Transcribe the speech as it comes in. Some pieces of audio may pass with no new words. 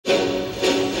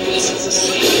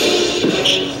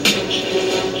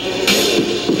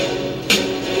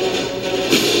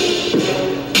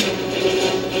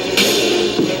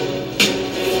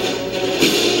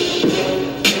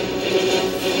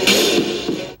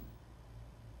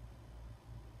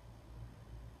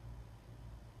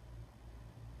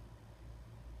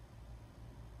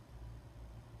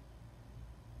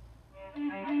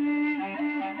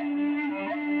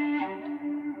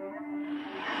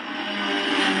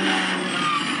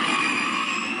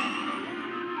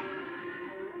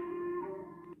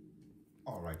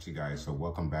You guys, so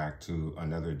welcome back to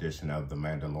another edition of The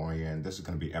Mandalorian. This is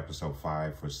going to be episode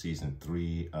 5 for season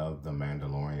 3 of The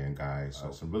Mandalorian, guys.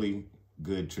 So some really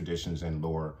good traditions and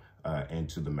lore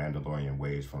into the Mandalorian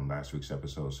ways from last week's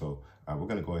episode. So we're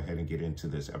going to go ahead and get into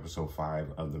this episode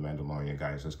 5 of The Mandalorian,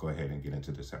 guys. Let's go ahead and get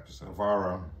into this episode.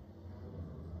 Navarro.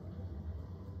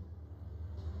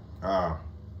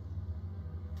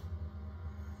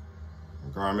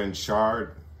 Garmin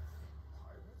Shard.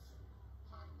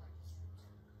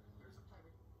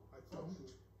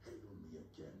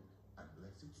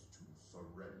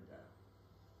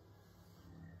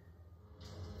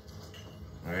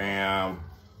 Damn.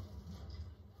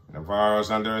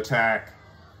 Navarro's under attack.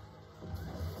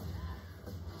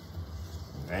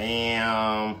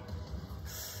 Damn.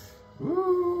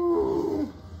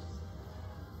 Ooh.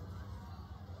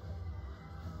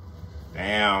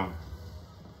 Damn.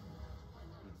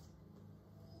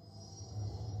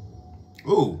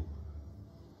 Ooh.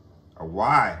 A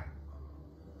Y.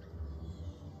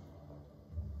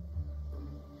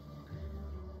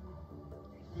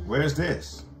 Where's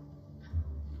this?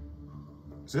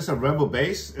 Is this a rebel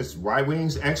base? It's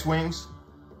Y-Wings, X-Wings?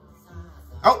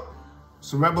 Oh,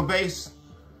 it's a rebel base.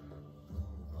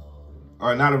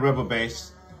 Or not a rebel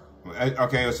base.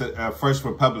 Okay, it's a First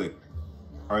Republic.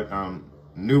 Or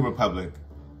New Republic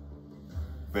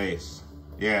base.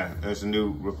 Yeah, there's a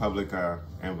New Republic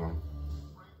emblem.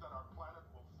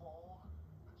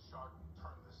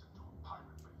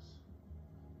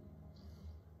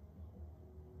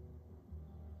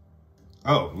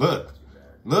 Oh, look.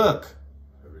 Look.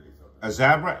 A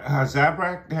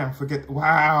Zabrak? Damn, forget.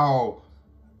 Wow.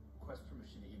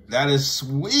 That is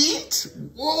sweet.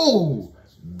 Whoa.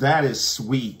 That is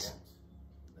sweet.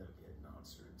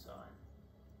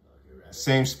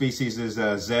 Same species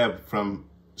as Zeb from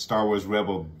Star Wars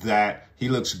Rebel. That, he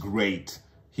looks great.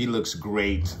 He looks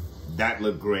great. That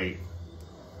looked great.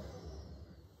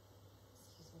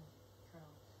 Excuse me, Colonel.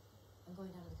 I'm going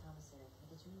down to the commissary. Can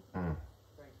I get you?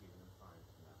 Thank you. I'm fine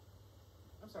for now.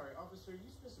 I'm sorry, officer. You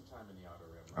spent some time in the Outer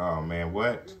Rim. Oh, man, what?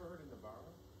 Have you ever heard of Navarro?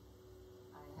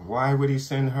 Why would he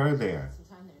send her there? Some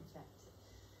time there, in fact.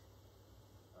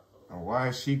 And why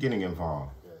is she getting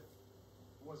involved? Good.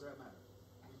 What does that matter?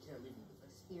 We can't leave him with that.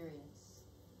 Experience.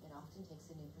 It often takes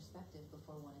a new perspective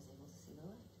before one is able to see the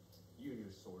light. You and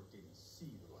your sword didn't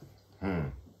see the light.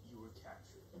 You were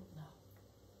captured. No.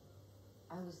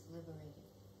 I was liberated.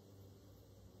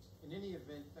 In any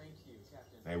event, thank you,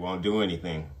 Captain. They won't do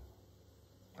anything.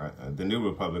 The New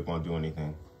Republic won't do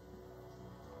anything.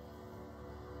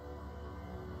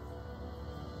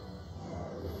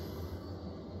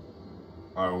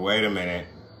 Oh, wait a minute.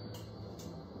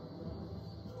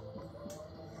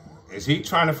 Is he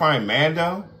trying to find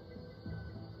Mando?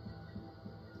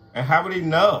 And how would he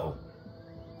know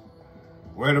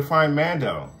where to find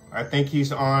Mando? I think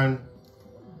he's on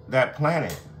that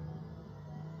planet.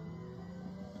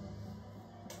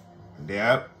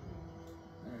 Yep.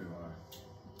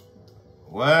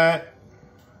 What?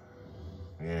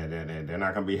 Yeah, they're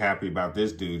not going to be happy about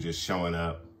this dude just showing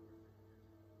up.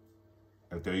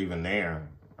 If they're even there.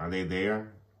 Are they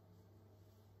there?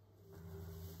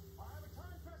 I have a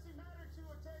time-pressing matter to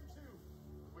attend to.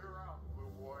 Clear out,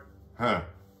 Blue Boy. Huh.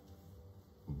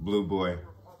 Blue Boy. The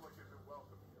Republic isn't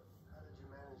welcome here. How did you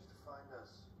manage to find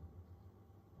us?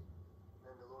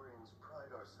 Mandalorians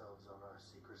pride ourselves on our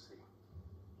secrecy.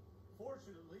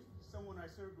 Fortunately, someone I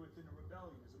served with in a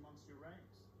rebellion is amongst your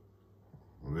ranks.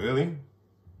 Really?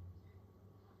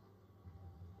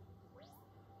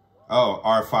 Oh,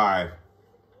 R5.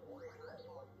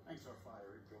 Thanks, R5.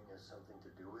 Everything has something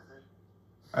to do with it?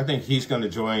 I think he's going to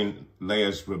join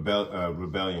Leia's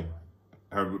rebellion.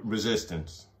 Her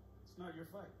resistance. It's not your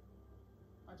fight.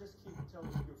 I just came to tell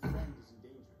you your friend is in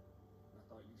danger. I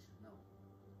thought you should know.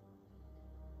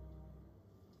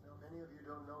 Now, many of you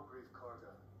don't know Grief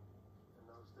Karga. And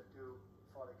those that do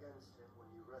fought against him when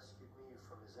you rescued me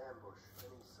from his ambush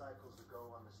many cycles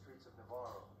ago on the streets of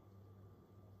Navarro.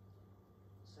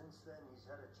 Since then, he's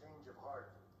had a change of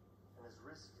heart and has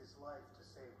risked his life to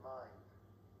save mine,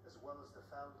 as well as the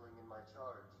foundling in my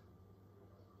charge.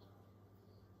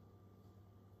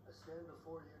 I stand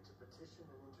before you to petition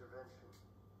an intervention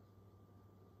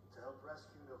to help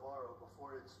rescue Navarro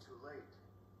before it's too late.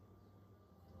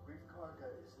 Grief Karga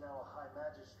is now a high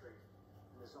magistrate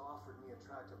and has offered me a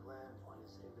tract of land on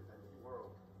his independent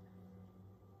world.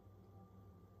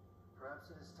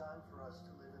 Perhaps it is time for us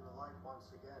to live in the light once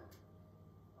again,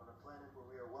 on a planet where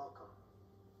we are welcome,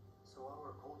 so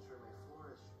our culture may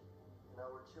flourish and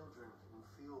our children can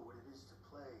feel what it is to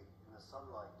play in the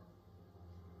sunlight.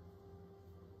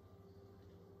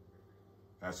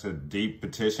 That's a deep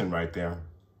petition right there.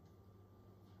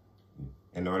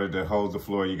 In order to hold the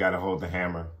floor, you got to hold the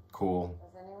hammer. Cool.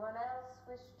 Does anyone else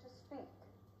wish to speak?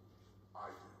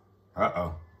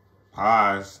 Uh-oh.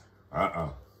 Pause. Uh-oh.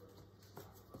 I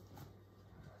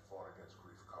fought against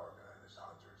Grief Karga and his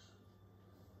hunters.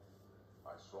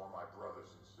 I saw my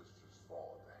brothers and sisters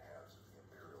fall at the hands of the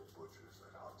Imperial butchers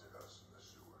that hunted us in the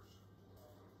sewers.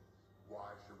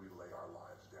 Why should we lay our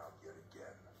lives down yet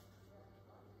again?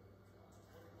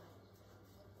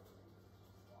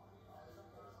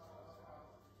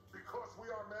 Because we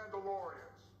are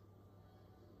Mandalorians.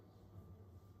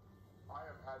 I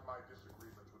have had my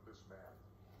disagreements with this man,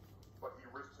 but he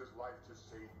risked his life to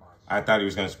save my son. I thought he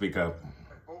was going to speak up.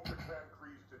 And Bo-Katan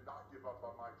Kryze did not give up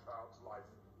on my child's life.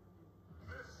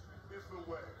 This is the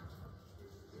way.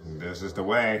 This is the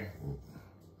way.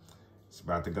 It's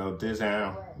about to go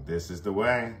down. This is the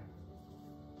way.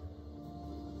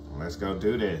 Let's go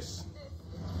do this.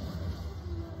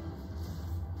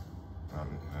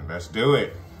 And let's do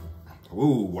it.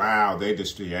 Ooh, wow. They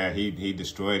destroyed. Yeah, he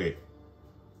destroyed it.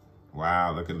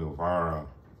 Wow, look at Navarro.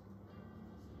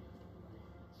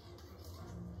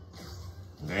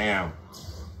 Damn.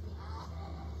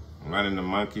 Running the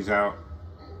monkeys out.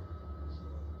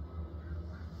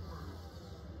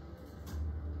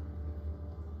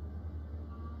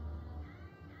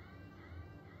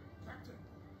 Captain,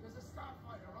 there's a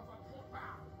starfighter off our port bow.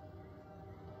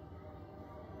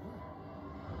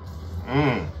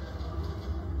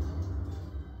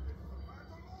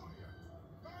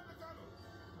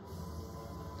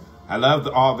 I love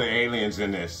all the aliens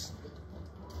in this.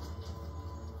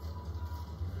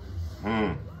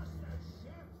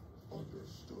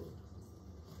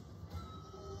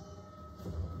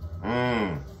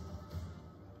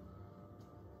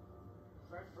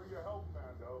 Thanks for your help,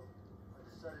 Mando. I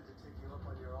decided to take you up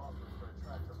on your offer for a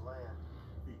tract of land.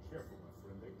 Be careful, my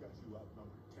friend. They got you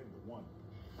outnumbered 10 to 1.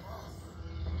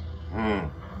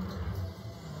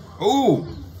 Ooh,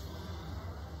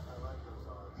 I like those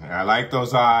odds. I like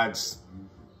those odds.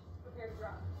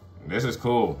 This is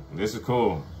cool. This is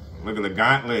cool. Look at the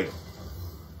gauntlet.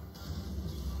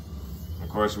 Of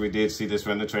course, we did see this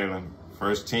from the trailer.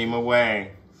 First team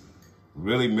away.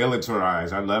 Really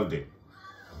militarized. I loved it.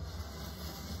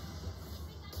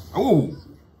 Ooh.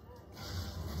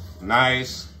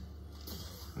 Nice.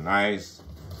 Nice.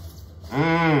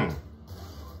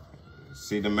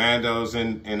 See the Mandos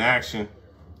in action.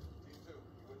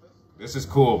 This is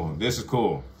cool. This is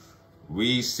cool.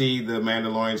 We see the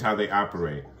Mandalorians, how they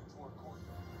operate.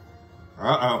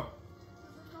 Uh-oh.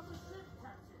 Another ship,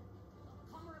 Captain.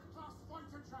 Comrade-class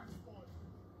fighter transport.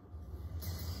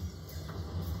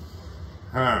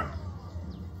 Huh.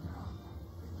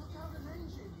 Look out an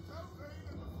engine. Don't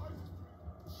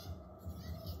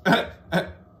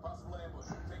possible ambush.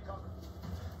 Take cover.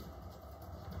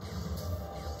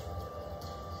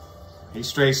 He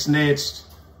straight snitched.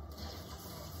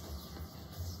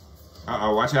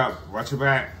 Uh-oh, watch out. Watch your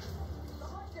back.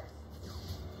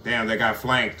 Damn, they got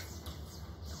flanked.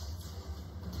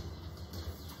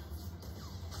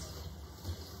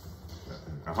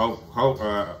 I hope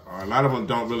a lot of them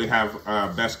don't really have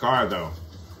best guard though.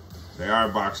 They are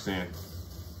boxed in.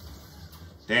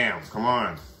 Damn, come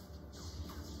on.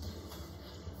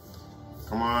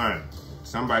 Come on.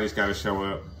 Somebody's got to show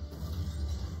up.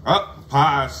 Oh,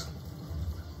 pause.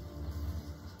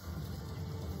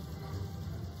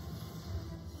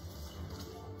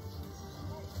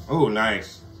 Oh,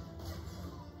 nice.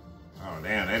 Oh,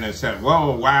 damn, they didn't set.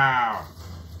 Whoa, wow.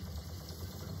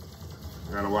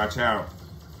 You gotta watch out.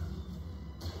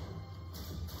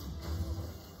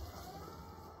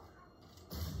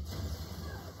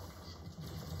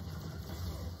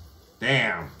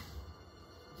 Damn.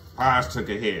 Paz took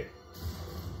a hit.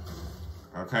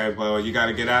 Okay, well, you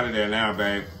gotta get out of there now,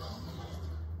 babe.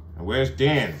 And where's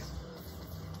Den?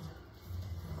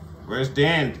 Where's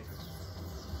Den?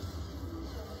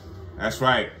 That's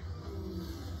right.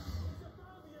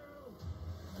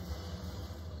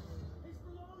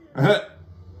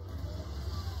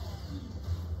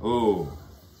 Ooh.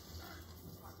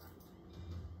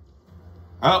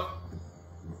 Oh.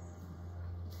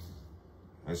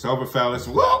 It's over, fellas.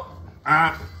 Whoa!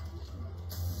 Ah.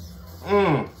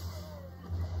 Ooh.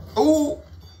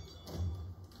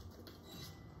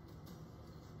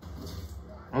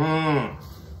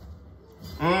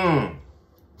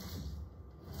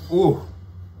 Ooh.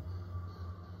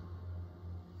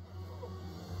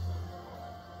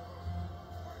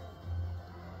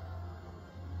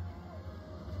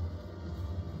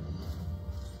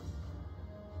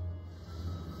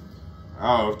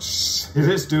 Oh,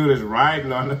 this dude is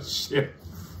riding on the ship.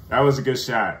 That was a good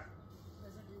shot.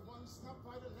 There's only one snub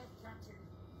fighter left, Captain.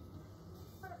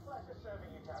 What a pleasure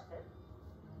serving you, Captain.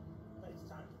 It's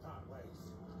time to part ways.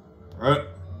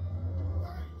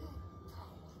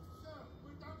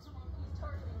 He's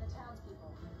targeting the townspeople.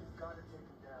 We've got to take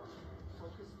him down.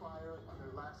 Focus fire on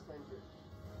their last engine.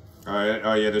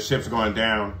 Oh yeah, the ship's going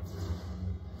down.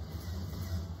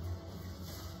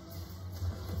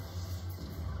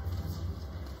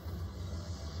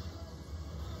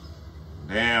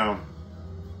 Damn.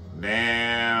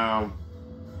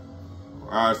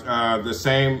 The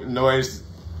same noise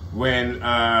when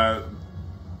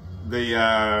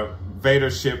the Vader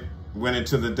ship went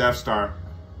into the Death Star.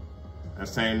 That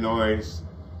same noise.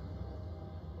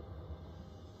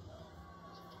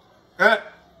 The armorer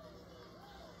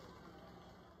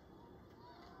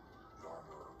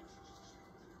wishes to speak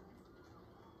with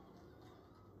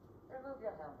you. Remove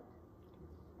your helmet.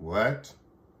 What?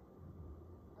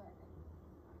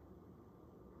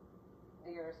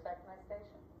 Do you respect my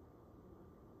station?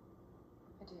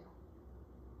 I do.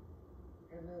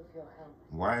 Remove your helmet.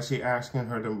 Why is he asking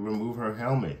her to remove her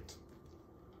helmet?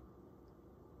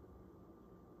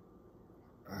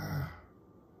 We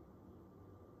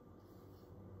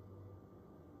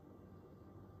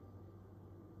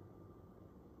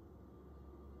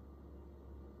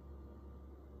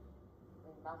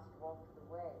must walk the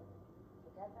way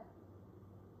together.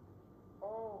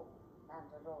 Oh,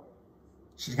 Mandalorian.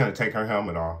 She's gonna take her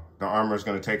helmet off. The armor's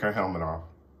gonna take her helmet off.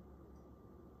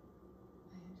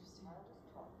 I understand. I was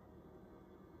taught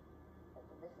that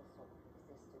the mythosaur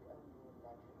existed only in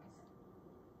legends.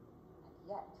 And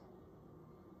yet,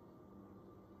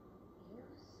 you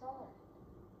saw it.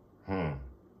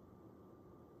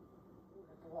 You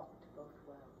have walked both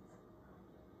worlds.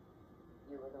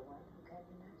 You were the one who came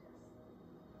to unite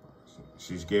us.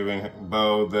 She's giving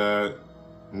Bo the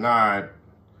nod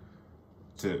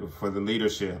for the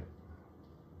leadership.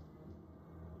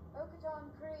 Bo-Katan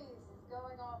Kryze is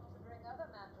going off to bring other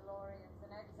Mandalorians in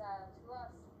exile to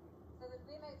us, so that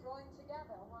we may join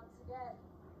together once again.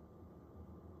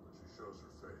 But she shows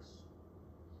her face.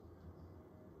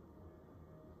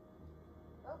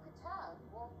 Bo-Katan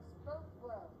walks both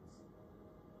worlds.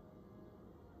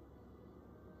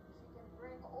 She can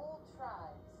bring all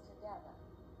tribes together.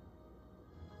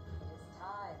 It is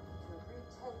time to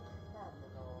retake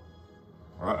Mandalore.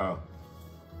 Uh-oh.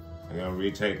 They're gonna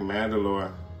retake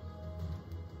Mandalore.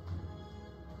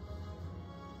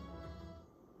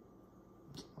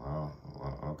 Oh,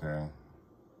 well, okay.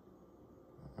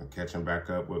 I'm catching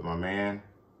back up with my man.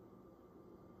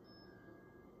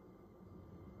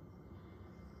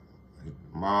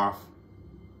 Moff.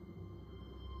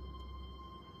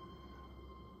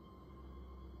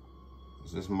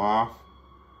 Is this Moff?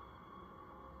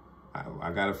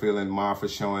 I got a feeling Moff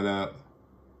is showing up.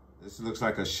 This looks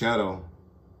like a shuttle.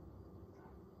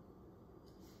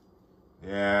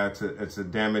 Yeah, it's a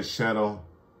damaged shuttle.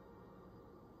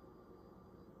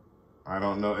 I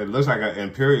don't know. It looks like an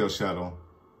Imperial shuttle.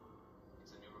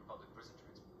 It's a New Republic prison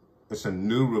transport. It's a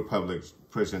New Republic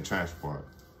prison transport.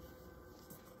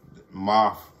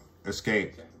 Moff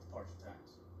escaped. Check the departure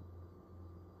times.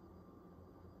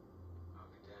 I'll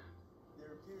be damned.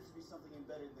 There appears to be something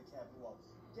embedded in the cabin wall.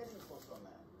 Get in close on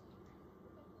that.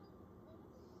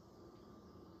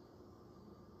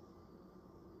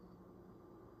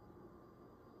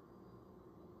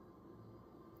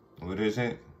 What is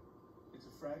it? It's a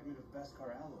fragment of Beskar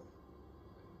alloy.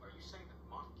 Are you saying that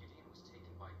Moff Gideon was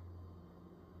taken by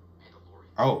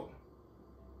Mandalorian? Oh.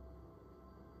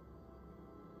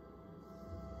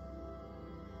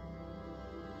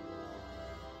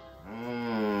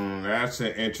 That's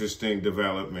an interesting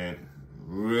development.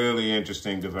 Really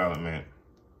interesting development.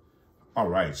 All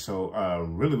right, so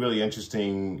really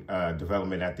interesting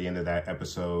development at the end of that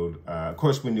episode. Of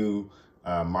course, we knew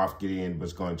Moff Gideon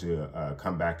was going to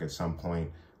come back at some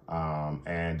point.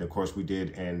 And of course, we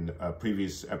did in a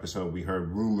previous episode, we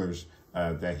heard rumors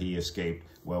that he escaped.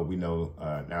 Well, we know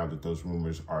now that those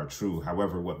rumors are true.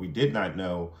 However, what we did not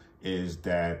know is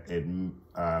that it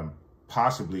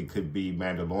possibly could be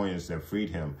Mandalorians that freed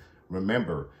him.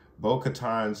 Remember,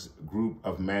 Bo-Katan's group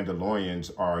of Mandalorians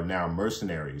are now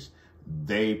mercenaries.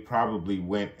 They probably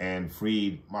went and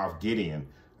freed Moff Gideon.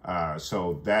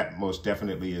 So that most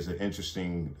definitely is an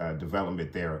interesting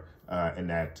development there in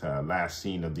that last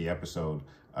scene of the episode.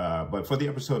 But for the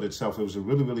episode itself, it was a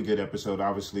really, really good episode.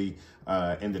 Obviously,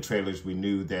 in the trailers, we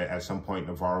knew that at some point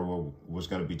Navarro was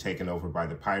going to be taken over by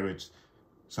the pirates.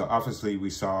 So obviously, we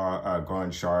saw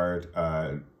Grand Shard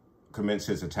commence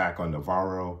his attack on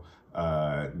Navarro,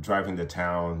 driving the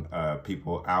town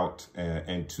people out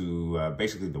into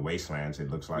basically the wastelands, it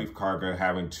looks like. Greef Karga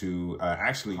having to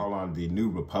actually call on the New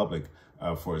Republic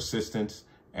for assistance.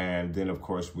 And then, of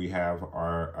course, we have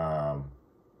our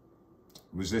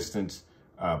resistance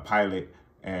pilot.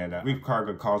 And Greef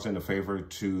Karga calls in a favor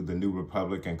to the New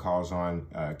Republic and calls on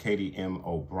Katie M.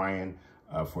 O'Brien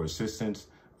for assistance.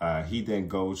 He then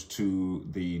goes to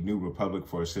the New Republic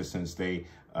for assistance. They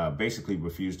basically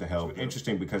refuse to help.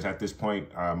 Interesting because at this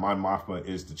point, Mon Mothma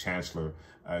is the chancellor.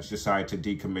 She decided to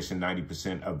decommission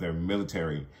 90% of their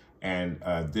military. And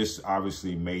this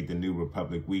obviously made the New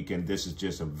Republic weak. And this is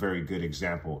just a very good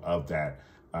example of that,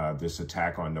 this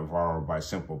attack on Navarro by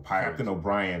simple pirates. Captain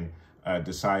O'Brien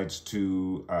decides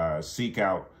to seek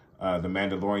out the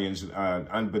Mandalorians.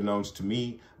 Unbeknownst to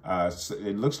me,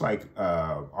 it looks like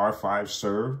R5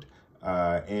 served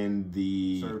in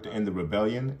the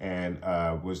rebellion and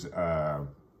was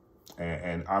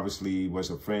and obviously was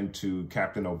a friend to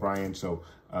Captain O'Brien. So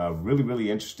really,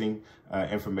 really interesting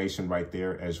information right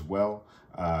there as well.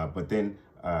 But then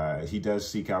he does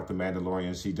seek out the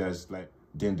Mandalorians. He does let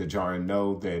Din Djarin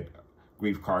know that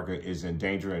Greef Karga is in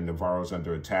danger and Navarro's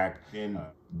under attack.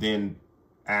 Then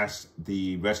asks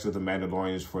the rest of the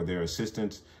Mandalorians for their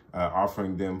assistance,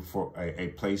 offering them for a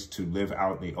place to live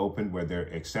out in the open where they're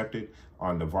accepted.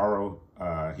 On Navarro,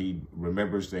 he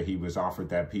remembers that he was offered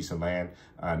that piece of land.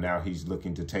 Now he's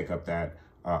looking to take up that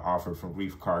offer from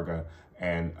Greef Karga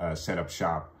and set up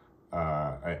shop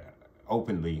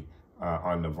openly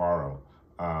on Navarro.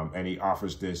 And he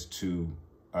offers this to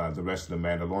the rest of the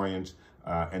Mandalorians.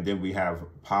 And then we have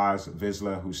Paz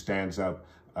Vizsla, who stands up,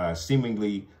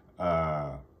 seemingly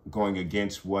going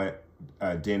against what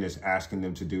Din is asking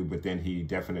them to do, but then he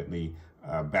definitely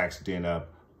backs Din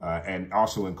up and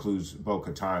also includes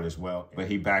Bo-Katan as well. But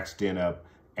he backs Din up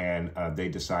and they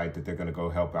decide that they're going to go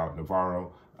help out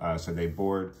Navarro. So they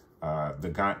board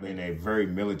the Gauntlet in a very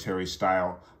military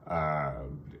style,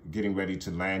 getting ready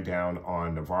to land down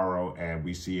on Navarro. And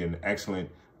we see an excellent,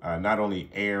 not only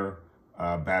air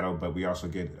battle, but we also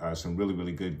get some really,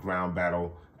 really good ground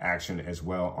battle action as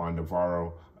well on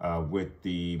Navarro, with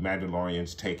the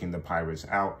Mandalorians taking the pirates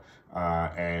out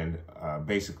and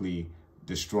basically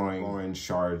destroying Grand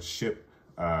Shard's ship,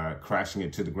 crashing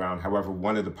it to the ground. However,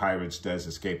 one of the pirates does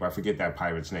escape. I forget that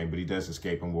pirate's name, but he does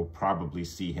escape, and we'll probably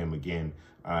see him again.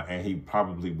 And he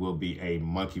probably will be a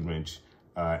monkey wrench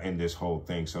in this whole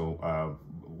thing. So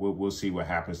we'll see what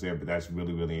happens there, but that's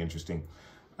really, really interesting.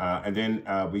 And then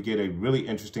we get a really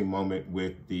interesting moment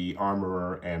with the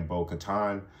Armorer and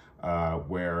Bo-Katan,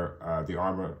 where the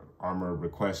armor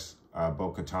requests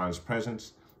Bo-Katan's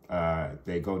presence.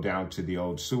 They go down to the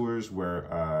old sewers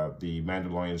where the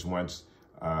Mandalorians once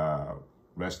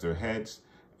rest their heads.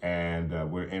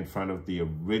 And we're in front of the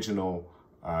original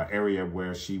area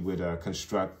where she would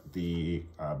construct the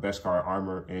Beskar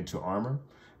armor into armor.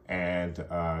 And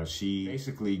she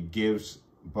basically gives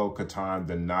Bo-Katan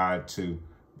the nod to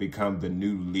become the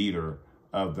new leader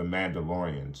of the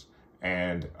Mandalorians,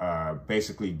 and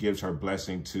basically gives her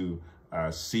blessing to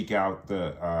seek out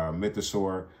the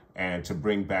mythosaur and to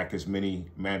bring back as many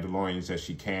Mandalorians as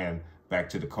she can back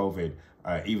to the COVID,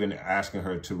 even asking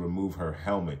her to remove her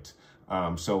helmet.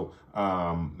 So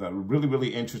a really,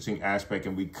 really interesting aspect,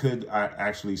 and we could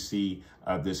actually see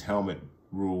this helmet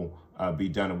rule be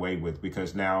done away with,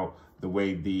 because now the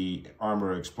way the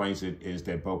armor explains it is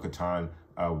that Bo-Katan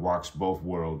walks both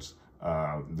worlds,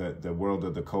 the world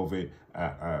of the convict,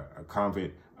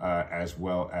 as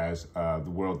well as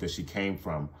the world that she came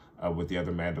from with the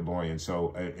other Mandalorians.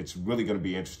 So it's really going to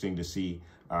be interesting to see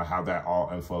how that all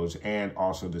unfolds, and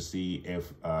also to see if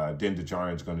Din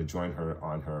Djarin is going to join her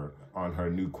on her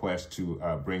new quest to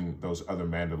bring those other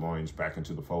Mandalorians back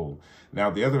into the fold.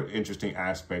 Now, the other interesting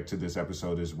aspect to this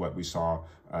episode is what we saw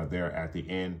there at the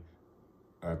end.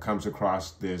 Comes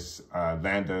across this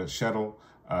Landa shuttle,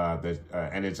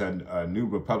 and it's a New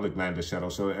Republic Landa shuttle.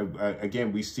 So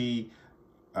again, we see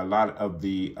a lot of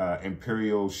the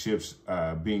Imperial ships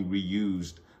being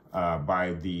reused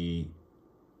by the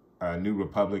New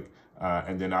Republic,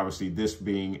 and then obviously this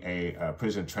being a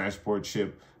prison transport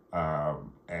ship,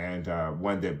 and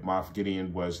one that Moff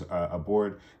Gideon was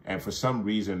aboard. And for some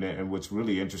reason, and what's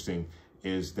really interesting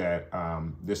is that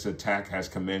this attack has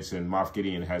commenced and Moff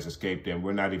Gideon has escaped, and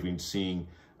we're not even seeing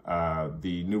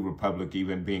the New Republic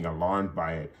even being alarmed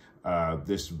by it.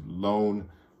 This lone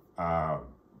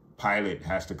pilot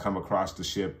has to come across the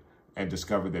ship and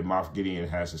discover that Moff Gideon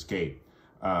has escaped.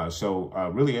 So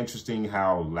really interesting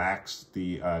how lax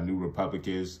the New Republic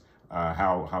is,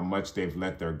 how much they've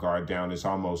let their guard down. It's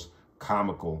almost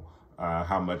comical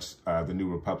how much the New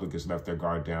Republic has left their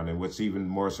guard down. And what's even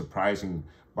more surprising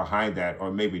behind that,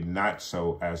 or maybe not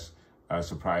so as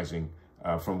surprising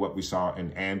from what we saw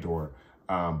in Andor,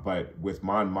 but with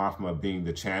Mon Mothma being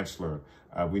the Chancellor,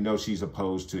 we know she's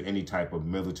opposed to any type of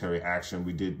military action.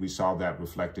 We saw that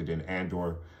reflected in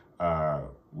Andor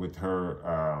with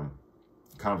her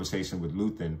conversation with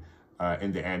Luthen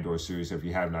in the Andor series. If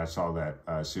you have not saw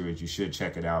that series, you should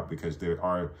check it out, because there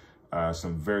are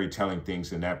some very telling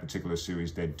things in that particular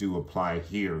series that do apply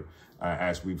here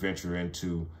as we venture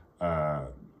into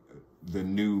the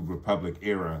New Republic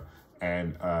era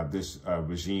and this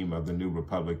regime of the New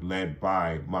Republic led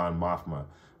by Mon Mothma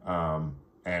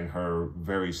and her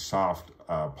very soft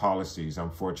policies,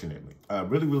 unfortunately.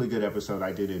 Really, really good episode.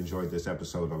 I did enjoy this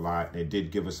episode a lot. It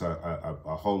did give us a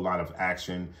whole lot of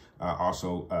action,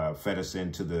 also fed us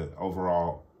into the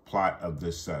overall plot of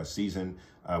this season.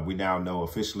 We now know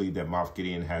officially that Moff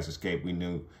Gideon has escaped. We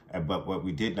knew, but what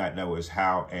we did not know is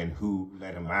how and who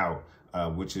let him out,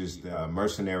 which is the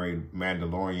mercenary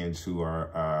Mandalorians who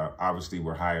are obviously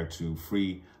were hired to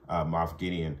free Moff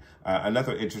Gideon.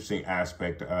 Another interesting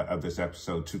aspect of this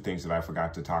episode, two things that I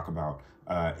forgot to talk about,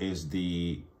 is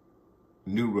the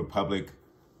New Republic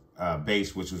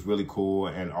base, which was really cool,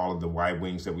 and all of the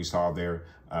Y-wings that we saw there,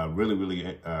 really,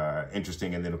 really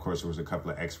interesting. And then, of course, there was a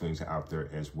couple of X-wings out there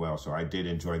as well. So I did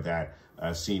enjoy that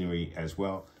scenery as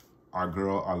well. Our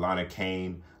girl, Alana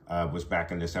Kane, was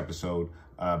back in this episode,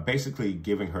 basically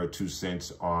giving her 2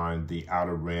 cents on the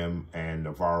Outer Rim and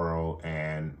Navarro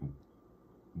and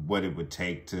what it would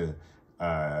take to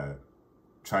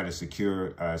try to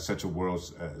secure such a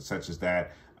world such as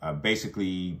that.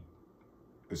 Basically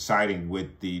siding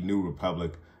with the New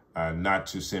Republic not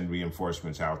to send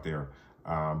reinforcements out there.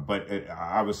 But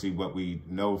obviously what we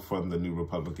know from the New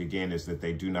Republic, again, is that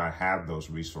they do not have those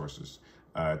resources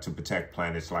to protect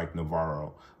planets like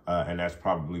Navarro. And that's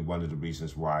probably one of the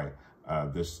reasons why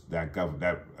that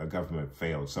government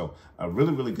failed. So a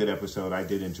really, really good episode. I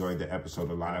did enjoy the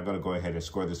episode a lot. I'm going to go ahead and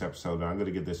score this episode. I'm going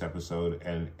to give this episode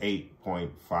an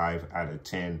 8.5 out of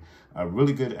 10. A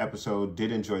really good episode.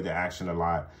 Did enjoy the action a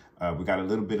lot. We got a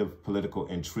little bit of political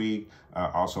intrigue.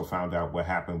 Also found out what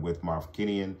happened with Moff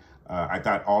Gideon. I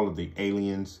thought all of the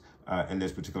aliens in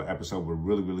this particular episode were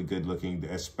really, really good looking,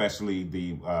 especially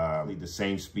the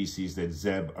same species that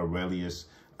Zeb Aurelius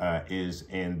is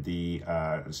in the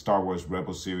Star Wars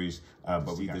Rebel series,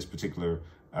 but we this particular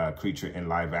creature in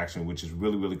live action, which is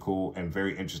really, really cool and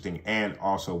very interesting. And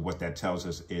also what that tells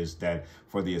us is that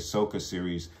for the Ahsoka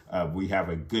series, we have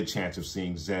a good chance of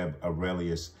seeing Zeb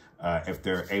Aurelius if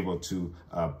they're able to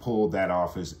pull that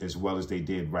off as well as they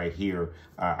did right here.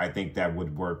 I think that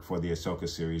would work for the Ahsoka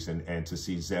series, and to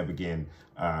see Zeb again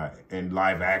in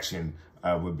live action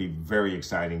would be very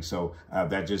exciting. So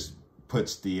that just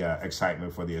puts the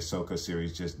excitement for the Ahsoka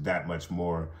series just that much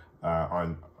more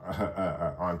on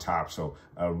top. So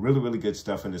really, really good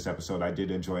stuff in this episode. I did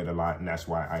enjoy it a lot, and that's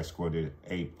why I scored it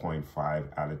 8.5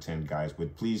 out of 10, guys.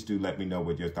 But please do let me know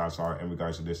what your thoughts are in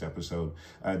regards to this episode.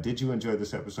 Did you enjoy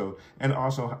this episode? And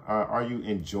also, are you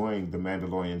enjoying the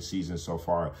Mandalorian season so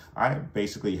far? I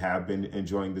basically have been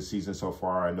enjoying the season so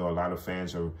far. I know a lot of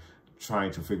fans are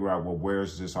trying to figure out, well, where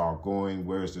is this all going?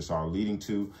 Where is this all leading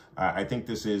to? I think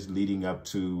this is leading up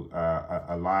to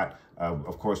a lot.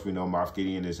 Of course, we know Moff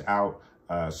Gideon is out.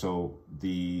 So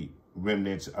the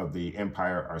remnants of the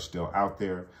Empire are still out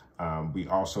there. We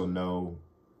also know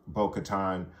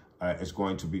Bo-Katan is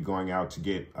going to be going out to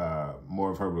get more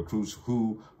of her recruits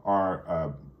who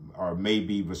are may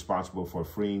be responsible for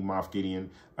freeing Moff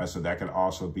Gideon. So that could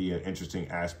also be an interesting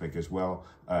aspect as well.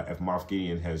 If Moff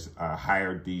Gideon has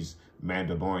hired these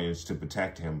Mandalorians to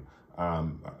protect him,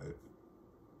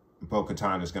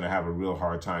 Bo-Katan is going to have a real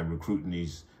hard time recruiting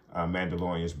these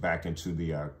Mandalorians back into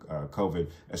the COVID,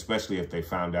 especially if they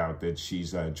found out that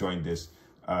she's joined this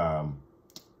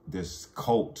this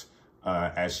cult,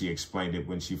 as she explained it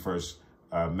when she first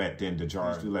met Din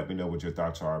Djarin. Please do let me know what your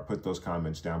thoughts are. Put those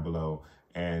comments down below.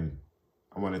 And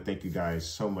I want to thank you guys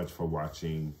so much for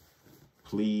watching.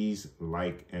 Please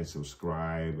like and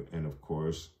subscribe. And of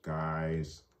course,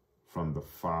 guys, from the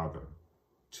Father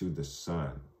to the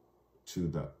Son to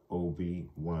the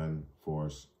Obi-Wan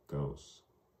Force Ghost,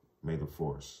 may the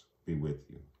Force be with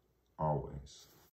you always.